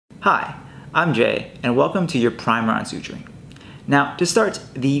Hi, I'm Jay, and welcome to your primer on suturing. Now, to start,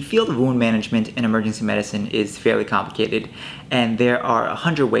 the field of wound management in emergency medicine is fairly complicated, and there are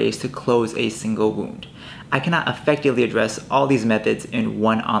 100 ways to close a single wound. I cannot effectively address all these methods in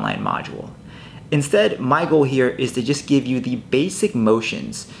one online module. Instead, my goal here is to just give you the basic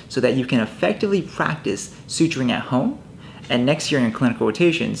motions so that you can effectively practice suturing at home, and next year in your clinical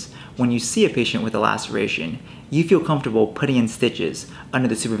rotations, when you see a patient with a laceration, you feel comfortable putting in stitches under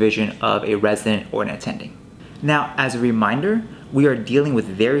the supervision of a resident or an attending. Now, as a reminder, we are dealing with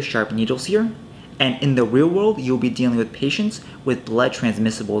very sharp needles here, and in the real world, you'll be dealing with patients with blood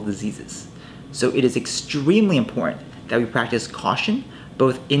transmissible diseases. So it is extremely important that we practice caution,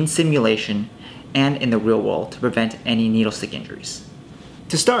 both in simulation and in the real world, to prevent any needle stick injuries.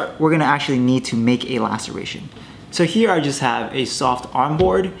 To start, we're gonna actually need to make a laceration. So here I just have a soft arm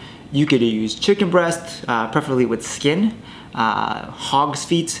board. You could use chicken breast, preferably with skin, hog's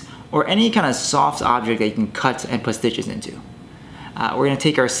feet, or any kind of soft object that you can cut and put stitches into. We're gonna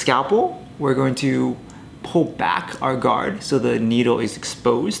take our scalpel, we're going to pull back our guard so the needle is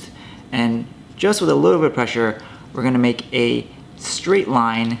exposed, and just with a little bit of pressure, we're gonna make a straight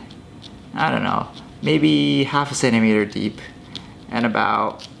line, I don't know, maybe half a centimeter deep and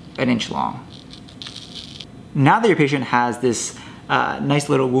about an inch long. Now that your patient has this nice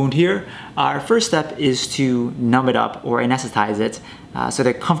little wound here, our first step is to numb it up or anesthetize it so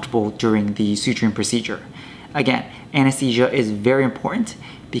they're comfortable during the suturing procedure. Again, anesthesia is very important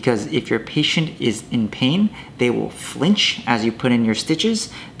because if your patient is in pain, they will flinch as you put in your stitches.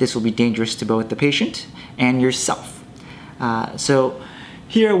 This will be dangerous to both the patient and yourself. So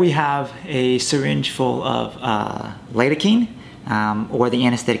here we have a syringe full of lidocaine or the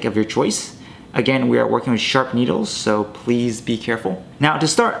anesthetic of your choice. Again, we are working with sharp needles, so please be careful. Now to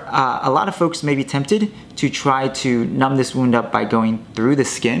start, a lot of folks may be tempted to try to numb this wound up by going through the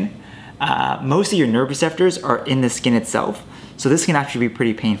skin. Most of your nerve receptors are in the skin itself, so this can actually be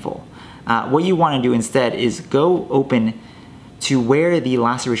pretty painful. What you want to do instead is go open to where the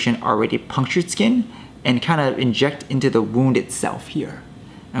laceration already punctured skin and kind of inject into the wound itself here,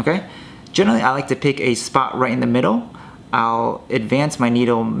 okay? Generally, I like to pick a spot right in the middle. I'll advance my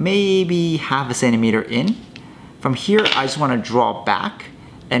needle maybe half a centimeter in. From here, I just want to draw back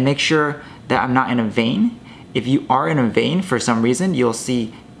and make sure that I'm not in a vein. If you are in a vein for some reason, you'll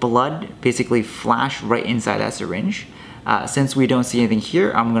see blood basically flash right inside that syringe. Since we don't see anything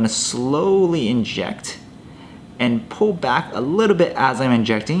here, I'm going to slowly inject and pull back a little bit as I'm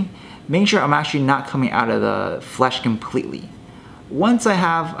injecting, making sure I'm actually not coming out of the flesh completely. Once I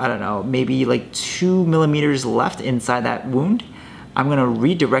have, I don't know, maybe like 2 millimeters left inside that wound, I'm gonna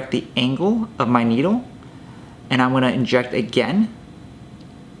redirect the angle of my needle and I'm gonna inject again,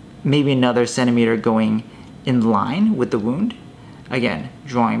 maybe another centimeter going in line with the wound. Again,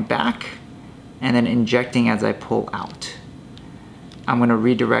 drawing back and then injecting as I pull out. I'm gonna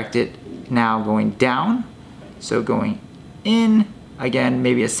redirect it now going down. So going in, again,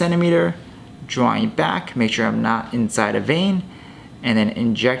 maybe a centimeter, drawing back, make sure I'm not inside a vein, and then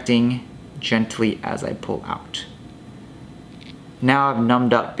injecting gently as I pull out. Now I've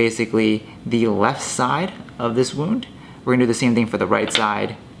numbed up basically the left side of this wound. We're gonna do the same thing for the right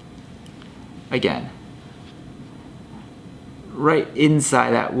side. Again, right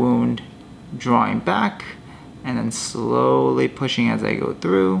inside that wound, drawing back, and then slowly pushing as I go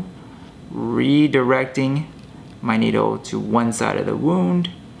through, redirecting my needle to one side of the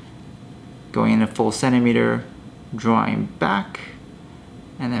wound, going in a full centimeter, drawing back,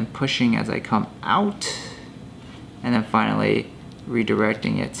 and then pushing as I come out, and then finally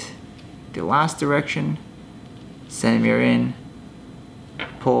redirecting it the last direction, centimeter in,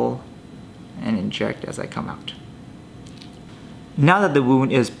 pull, and inject as I come out. Now that the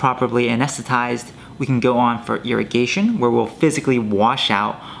wound is properly anesthetized, we can go on for irrigation, where we'll physically wash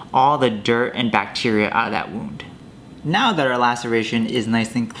out all the dirt and bacteria out of that wound. Now that our laceration is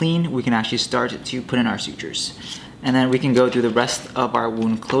nice and clean, we can actually start to put in our sutures. And then we can go through the rest of our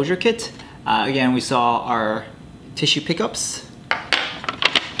wound closure kit. Again, we saw our tissue pickups.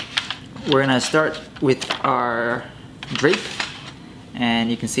 We're gonna start with our drape.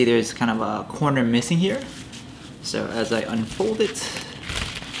 And you can see there's kind of a corner missing here. So as I unfold it,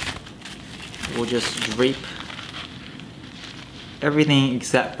 we'll just drape everything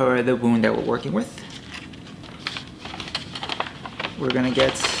except for the wound that we're working with. We're gonna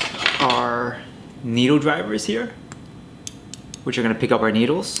get our needle drivers here, which are gonna pick up our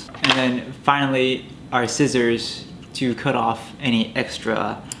needles. And then finally, our scissors to cut off any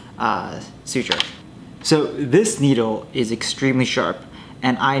extra suture. So this needle is extremely sharp,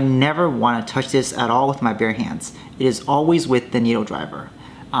 and I never wanna touch this at all with my bare hands. It is always with the needle driver.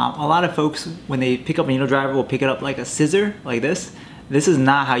 A lot of folks, when they pick up a needle driver, will pick it up like a scissor, like this. This is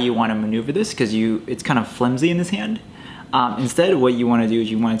not how you want to maneuver this because it's kind of flimsy in this hand. Instead, what you want to do is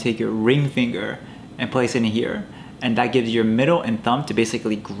you want to take your ring finger and place it in here, and that gives your middle and thumb to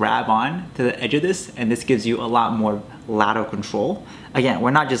basically grab on to the edge of this, and this gives you a lot more lateral control. Again,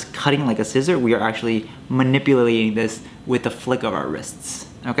 we're not just cutting like a scissor, we are actually manipulating this with the flick of our wrists,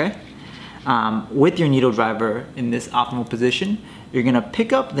 okay? With your needle driver in this optimal position, you're gonna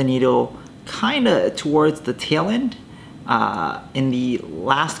pick up the needle kind of towards the tail end, in the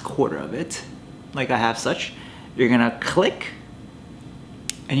last quarter of it, like I have such. You're gonna click,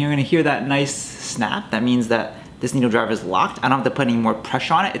 and you're gonna hear that nice snap. That means that this needle driver is locked. I don't have to put any more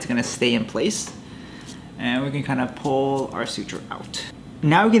pressure on it. It's gonna stay in place. And we can kind of pull our suture out.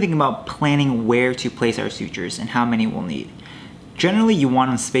 Now we can think about planning where to place our sutures and how many we'll need. Generally, you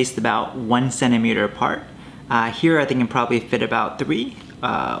want them spaced about 1 centimeter apart. Here I think I can probably fit about 3,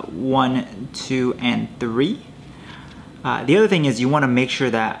 1, 2, and 3. The other thing is you want to make sure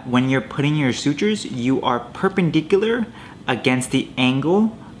that when you're putting your sutures, you are perpendicular against the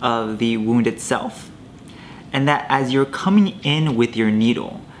angle of the wound itself. And that as you're coming in with your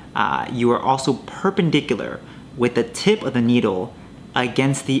needle, you are also perpendicular with the tip of the needle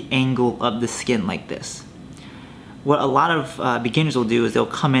against the angle of the skin like this. What a lot of beginners will do is they'll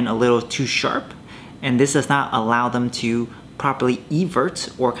come in a little too sharp, and this does not allow them to properly evert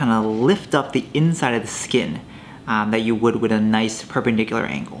or kind of lift up the inside of the skin that you would with a nice perpendicular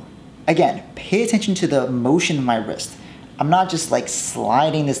angle. Again, pay attention to the motion of my wrist. I'm not just like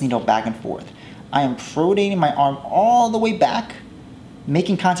sliding this needle back and forth. I am rotating my arm all the way back,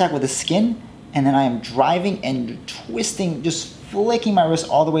 making contact with the skin, and then I am driving and twisting, just flicking my wrist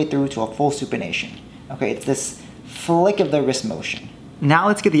all the way through to a full supination. Okay, it's this flick of the wrist motion. Now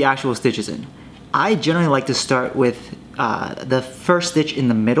let's get the actual stitches in. I generally like to start with the first stitch in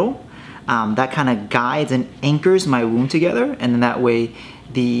the middle. That kind of guides and anchors my wound together, and then that way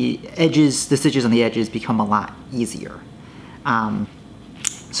the stitches on the edges become a lot easier.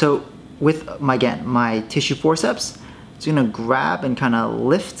 So with my tissue forceps, it's gonna grab and kind of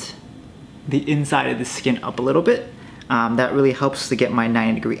lift the inside of the skin up a little bit. That really helps to get my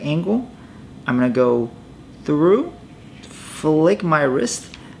 90-degree angle. I'm gonna go through, flick my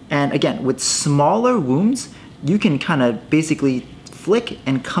wrist, and again, with smaller wounds, you can kind of basically flick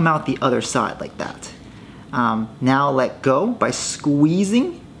and come out the other side like that. Now let go by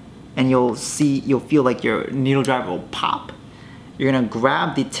squeezing, and you'll feel like your needle driver will pop. You're gonna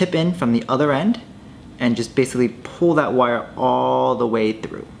grab the tip end from the other end and just basically pull that wire all the way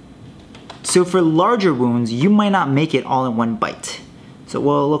through. So for larger wounds, you might not make it all in one bite. So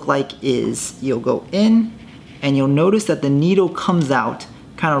what it'll look like is you'll go in, and you'll notice that the needle comes out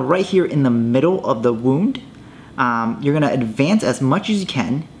kind of right here in the middle of the wound. You're gonna advance as much as you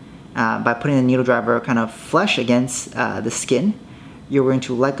can by putting the needle driver kind of flush against the skin. You're going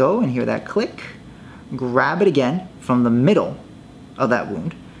to let go and hear that click. Grab it again from the middle of that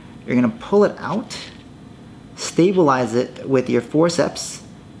wound. You're gonna pull it out, stabilize it with your forceps,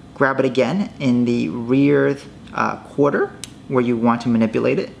 grab it again in the rear quarter where you want to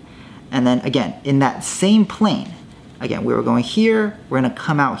manipulate it, and then again in that same plane. Again, we were going here, we're gonna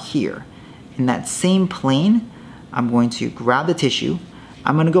come out here. In that same plane, I'm going to grab the tissue.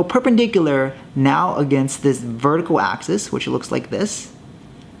 I'm gonna go perpendicular now against this vertical axis, which looks like this.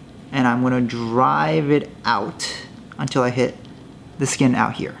 And I'm gonna drive it out until I hit the skin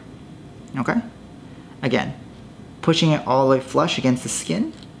out here, okay? Again, pushing it all the way flush against the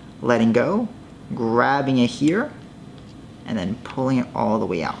skin, letting go, grabbing it here, and then pulling it all the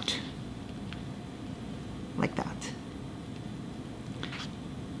way out, like that.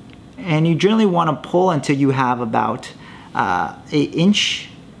 And you generally want to pull until you have about an inch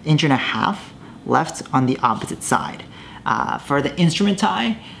and a half left on the opposite side. For the instrument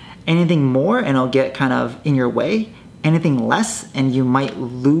tie, anything more and it'll get kind of in your way. Anything less and you might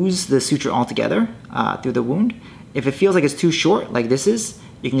lose the suture altogether through the wound. If it feels like it's too short, like this is,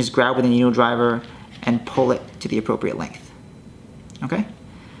 you can just grab with a needle driver and pull it to the appropriate length. Okay?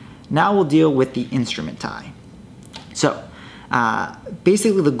 Now we'll deal with the instrument tie. So,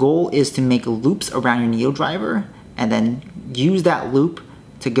 basically the goal is to make loops around your needle driver and then use that loop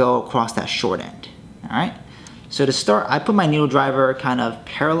to go across that short end, all right? So to start, I put my needle driver kind of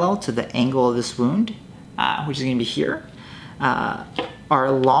parallel to the angle of this wound, which is gonna be here.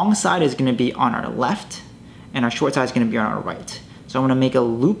 Our long side is gonna be on our left and our short side is gonna be on our right. So I'm gonna make a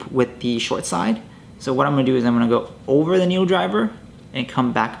loop with the short side. So what I'm gonna do is I'm gonna go over the needle driver and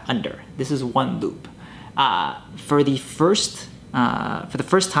come back under. This is one loop. For the first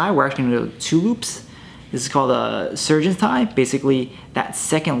tie, we're actually gonna do 2 loops. This is called a surgeon's tie. Basically, that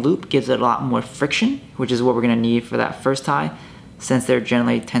second loop gives it a lot more friction, which is what we're gonna need for that first tie, since there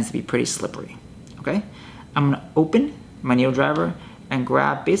generally tends to be pretty slippery, okay? I'm gonna open my needle driver and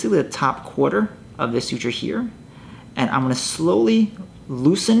grab basically the top quarter of this suture here, and I'm gonna slowly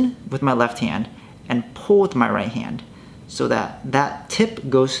loosen with my left hand and pull with my right hand so that that tip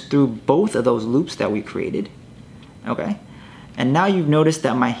goes through both of those loops that we created, okay? And now you've noticed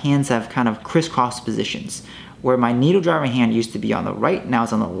that my hands have kind of crisscross positions, where my needle driver hand used to be on the right, now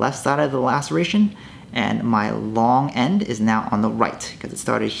it's on the left side of the laceration, and my long end is now on the right because it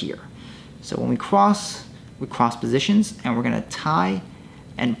started here. So when we cross positions, and we're gonna tie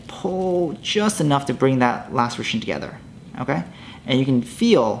and pull just enough to bring that laceration together, okay? And you can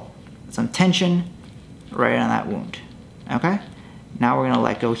feel some tension right on that wound, okay? Now we're gonna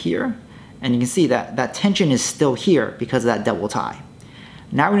let go here, and you can see that that tension is still here because of that double tie.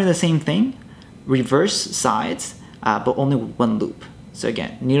 Now we're gonna do the same thing, reverse sides, but only with one loop. So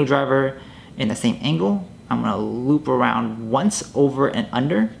again, needle driver in the same angle. I'm gonna loop around once over and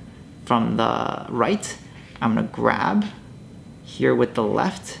under from the right. I'm gonna grab here with the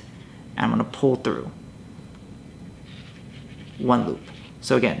left, and I'm gonna pull through. One loop.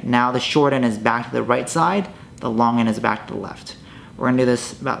 So again, now the short end is back to the right side, the long end is back to the left. We're gonna do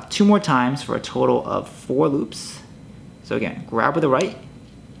this about 2 more times for a total of 4 loops. So again, grab with the right,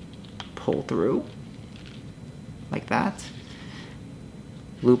 pull through, like that.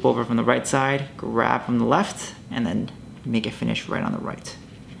 Loop over from the right side, grab from the left, and then make it finish right on the right.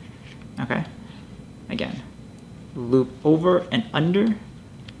 Okay? Again, loop over and under,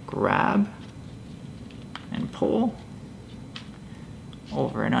 grab, and pull.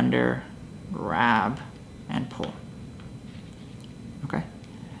 Over and under, grab, and pull. Okay?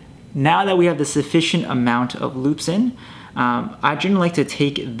 Now that we have the sufficient amount of loops in, I generally like to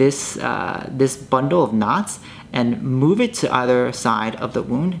take this, this bundle of knots and move it to either side of the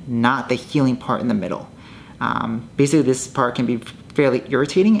wound, not the healing part in the middle. Basically, this part can be fairly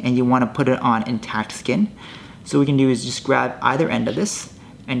irritating, and you want to put it on intact skin. So what we can do is just grab either end of this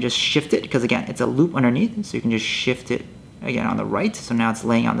and just shift it, because again, it's a loop underneath, so you can just shift it again on the right. So now it's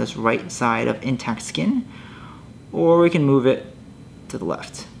laying on this right side of intact skin, or we can move it to the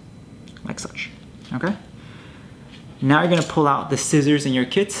left, like such, okay? Now you're gonna pull out the scissors in your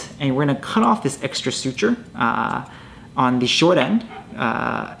kit, and we're gonna cut off this extra suture on the short end,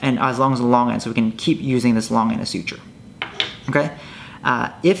 and as long as the long end, so we can keep using this long end of suture, okay?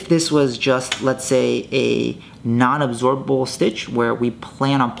 If this was just, let's say, a non-absorbable stitch where we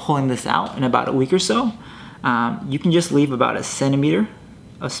plan on pulling this out in about a week or so, you can just leave about 1 centimeter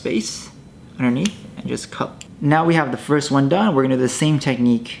of space underneath and just cut. Now we have the first one done. We're gonna do the same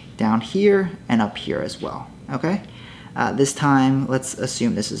technique down here and up here as well, okay? This time, let's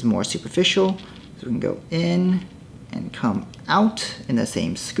assume this is more superficial. So we can go in and come out in the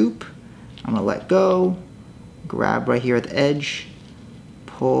same scoop. I'm gonna let go, grab right here at the edge,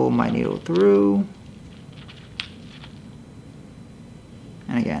 pull my needle through,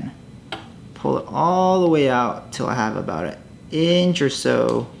 and again, pull it all the way out till I have about 1 inch or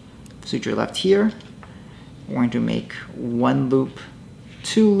so of suture left here. We're going to make 1 loop,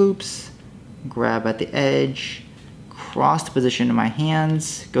 2 loops, grab at the edge, cross the position of my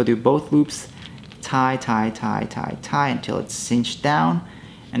hands, go through both loops, tie, tie, tie, tie, tie until it's cinched down.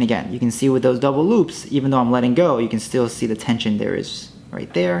 And again, you can see with those double loops, even though I'm letting go, you can still see the tension there is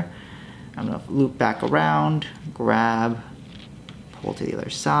right there. I'm gonna loop back around, grab, pull to the other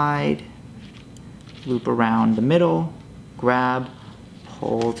side, loop around the middle, grab,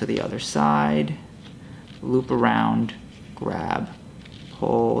 pull to the other side, loop around, grab,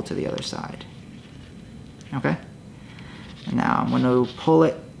 pull to the other side. Okay? And now I'm going to pull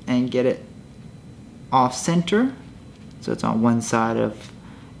it and get it off center, so it's on one side of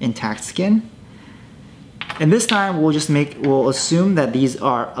intact skin. And this time we'll assume that these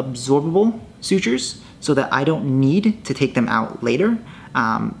are absorbable sutures, so that I don't need to take them out later.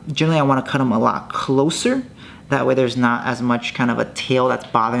 Generally I want to cut them a lot closer, that way there's not as much kind of a tail that's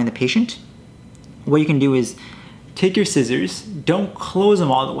bothering the patient. What you can do is take your scissors, don't close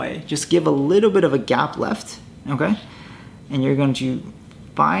them all the way, just give a little bit of a gap left, okay? And you're going to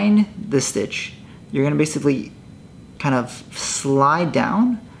find the stitch. You're going to basically kind of slide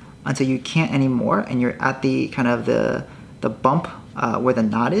down until you can't anymore, and you're at the kind of the bump where the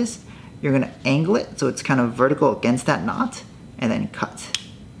knot is. You're going to angle it so it's kind of vertical against that knot, and then cut.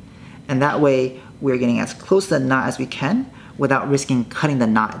 And that way we're getting as close to the knot as we can without risking cutting the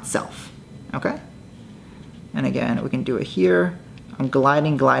knot itself, okay? And again, we can do it here. I'm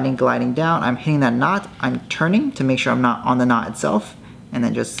gliding, gliding, gliding down. I'm hitting that knot. I'm turning to make sure I'm not on the knot itself, and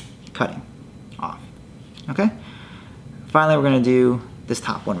then just cutting off. okay? Finally, we're gonna do this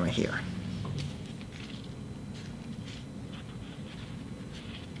top one right here.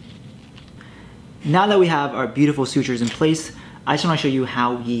 Now that we have our beautiful sutures in place, I just want to show you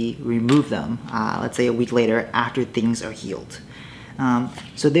how we remove them, let's say a week later after things are healed.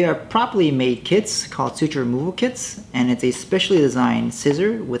 So they are properly made kits called suture removal kits, and it's a specially designed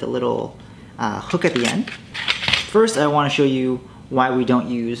scissor with a little hook at the end. First, I want to show you why we don't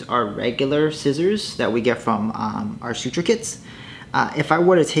use our regular scissors that we get from our suture kits. If I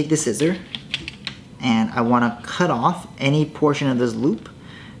were to take the scissor and I want to cut off any portion of this loop,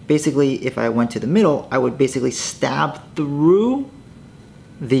 basically, if I went to the middle, I would basically stab through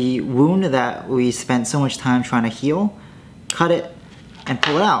the wound that we spent so much time trying to heal, cut it, and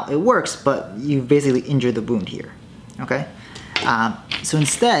pull it out. It works, but you've basically injured the wound here, okay? So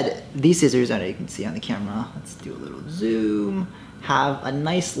instead, these scissors, that you can see on the camera, let's do a little zoom, have a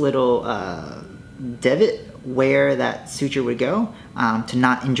nice little divot where that suture would go to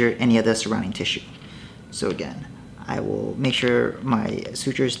not injure any of the surrounding tissue. So again, I will make sure my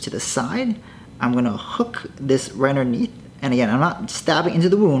suture's to the side. I'm gonna hook this right underneath. And again, I'm not stabbing into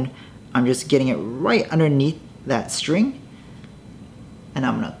the wound. I'm just getting it right underneath that string. And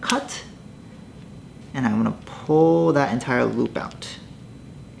I'm gonna cut. And I'm gonna pull that entire loop out.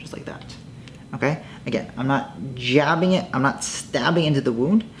 Just like that, okay? Again, I'm not jabbing it. I'm not stabbing into the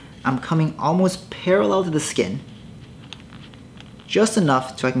wound. I'm coming almost parallel to the skin. Just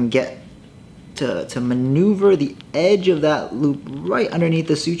enough so I can get to maneuver the edge of that loop right underneath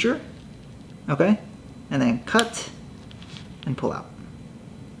the suture, okay? And then cut and pull out.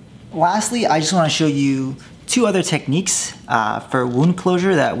 Lastly, I just want to show you two other techniques for wound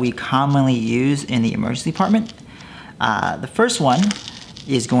closure that we commonly use in the emergency department. The first one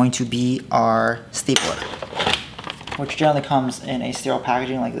is going to be our stapler, which generally comes in a sterile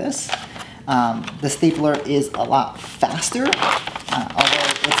packaging like this. The stapler is a lot faster, although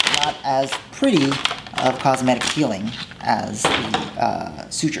it's not as pretty of cosmetic healing as the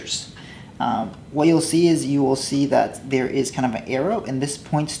sutures. What you'll see is you will see that there is kind of an arrow, and this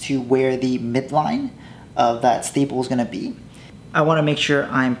points to where the midline of that staple is going to be. I want to make sure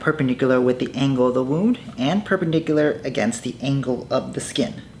I'm perpendicular with the angle of the wound and perpendicular against the angle of the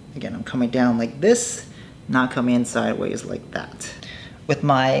skin. Again, I'm coming down like this, not coming in sideways like that. With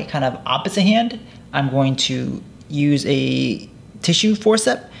my kind of opposite hand, I'm going to use a tissue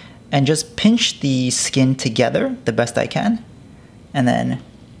forceps and just pinch the skin together the best I can, and then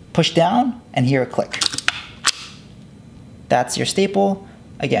push down and hear a click. That's your staple.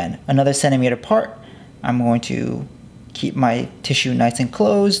 Again, another centimeter apart. I'm going to keep my tissue nice and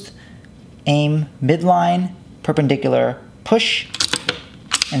closed, aim midline, perpendicular, push,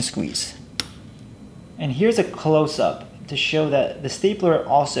 and squeeze. And here's a close-up to show that the stapler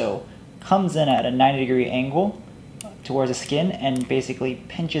also comes in at a 90-degree angle towards the skin and basically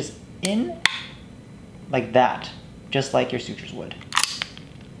pinches in like that, just like your sutures would.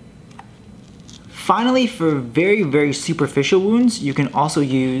 Finally, for very, very superficial wounds, you can also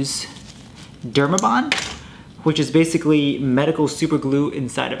use Dermabond, which is basically medical super glue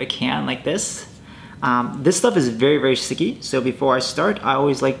inside of a can like this. This stuff is very, very sticky, so before I start, I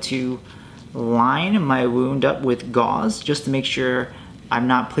always like to line my wound up with gauze just to make sure I'm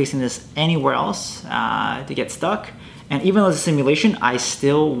not placing this anywhere else to get stuck. And even though it's a simulation, I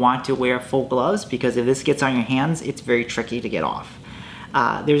still want to wear full gloves because if this gets on your hands, it's very tricky to get off.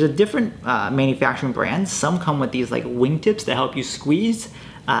 There's a different manufacturing brands. Some come with these like wingtips that help you squeeze.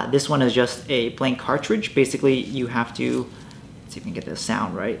 This one is just a blank cartridge. Basically, you have to, let's see if we can get the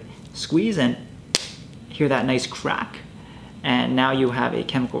sound right, squeeze and hear that nice crack. And now you have a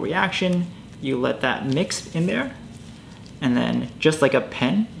chemical reaction. You let that mix in there. And then just like a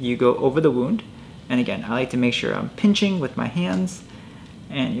pen, you go over the wound. And again, I like to make sure I'm pinching with my hands.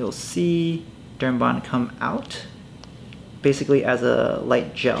 And you'll see Dermabond come out basically as a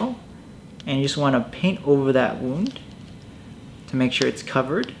light gel. And you just want to paint over that wound to make sure it's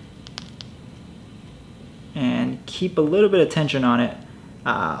covered. And keep a little bit of tension on it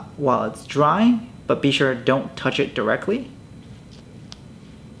while it's drying, but be sure don't touch it directly.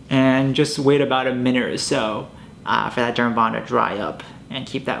 And just wait about a minute or so for that Dermabond to dry up and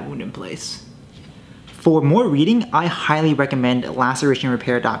keep that wound in place. For more reading, I highly recommend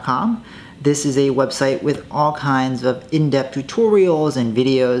lacerationrepair.com. This is a website with all kinds of in-depth tutorials and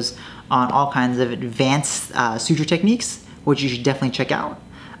videos on all kinds of advanced suture techniques, which you should definitely check out.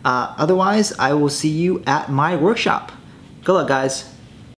 Otherwise, I will see you at my workshop. Good luck, guys.